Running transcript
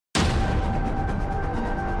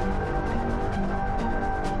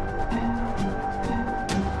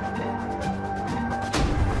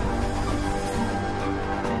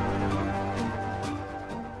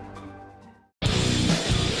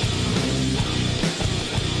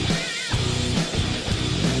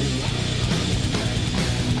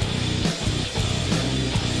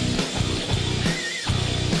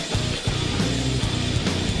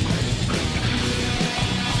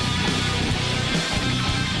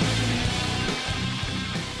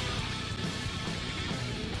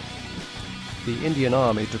the Indian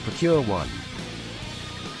Army to procure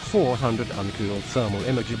 400 uncooled thermal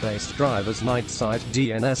imager-based driver's night sight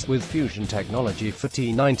DNS with fusion technology for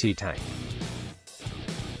T-90 tank.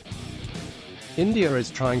 India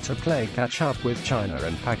is trying to play catch-up with China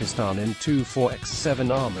and Pakistan in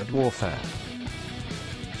 24x7 armored warfare.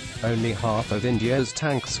 Only half of India's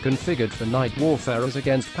tanks configured for night warfare as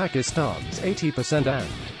against Pakistan's 80% and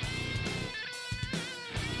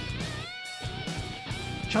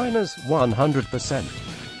China's 100%.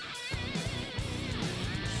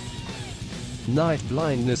 Night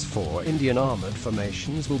blindness for Indian armored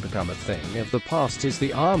formations will become a thing of the past as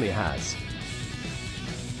the Army has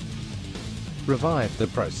revived the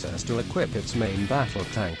process to equip its main battle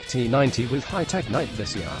tank T-90 with high-tech night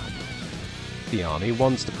this year. The Army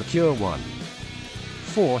wants to procure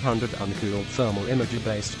 400 uncooled thermal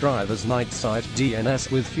imager-based driver's night sight DNS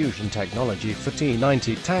with fusion technology for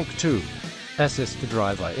T-90 tank to assist the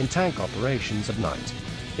driver in tank operations at night.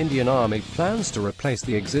 Indian Army plans to replace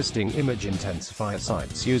the existing image intensifier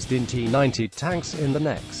sights used in T-90 tanks in the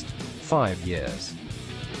next 5 years.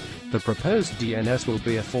 The proposed DNS will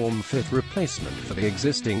be a form-fit replacement for the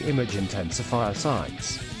existing image intensifier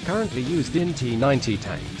sights, currently used in T-90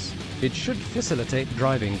 tanks. It should facilitate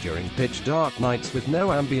driving during pitch-dark nights with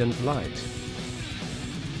no ambient light.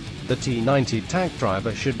 The T-90 tank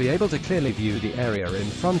driver should be able to clearly view the area in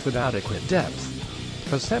front with adequate depth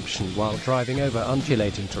perception while driving over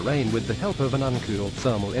undulating terrain with the help of an uncooled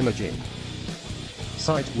thermal imaging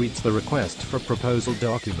sight meets the request for proposal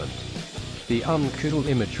document. The uncooled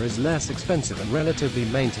imager is less expensive and relatively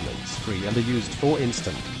maintenance-free and are used for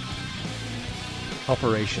instant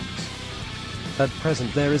operations. At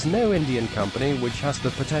present there is no Indian company which has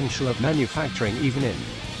the potential of manufacturing even in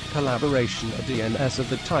collaboration a DNS of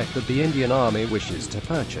the type that the Indian Army wishes to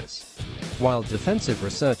purchase. While Defensive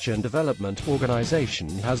Research and Development Organization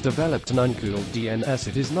has developed an uncooled DNS,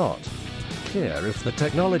 it is not clear if the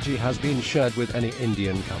technology has been shared with any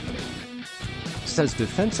Indian company, says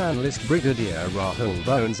defense analyst Brigadier Rahul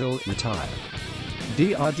Bonsal, retired.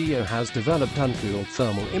 DRDO has developed uncooled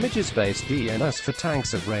thermal images-based DNS for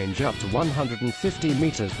tanks of range up to 150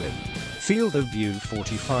 meters with field of view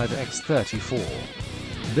 45x34.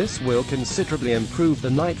 This will considerably improve the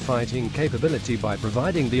night fighting capability by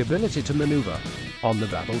providing the ability to maneuver on the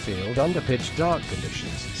battlefield under pitch-dark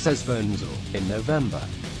conditions, says Bonsal. In November,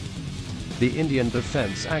 the Indian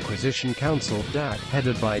Defence Acquisition Council (DAC),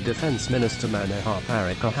 headed by Defence Minister Manohar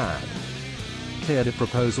Parrikar, had cleared a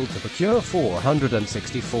proposal to procure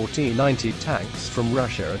 464 T-90 tanks from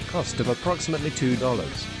Russia at cost of approximately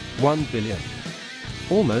 $1 billion.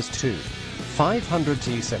 Almost 500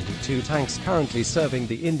 T-72 tanks currently serving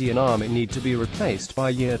the Indian Army need to be replaced by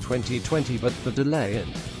year 2020, but the delay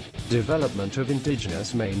in development of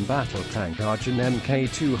indigenous main battle tank Arjun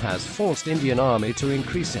Mk2 has forced Indian Army to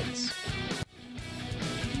increase its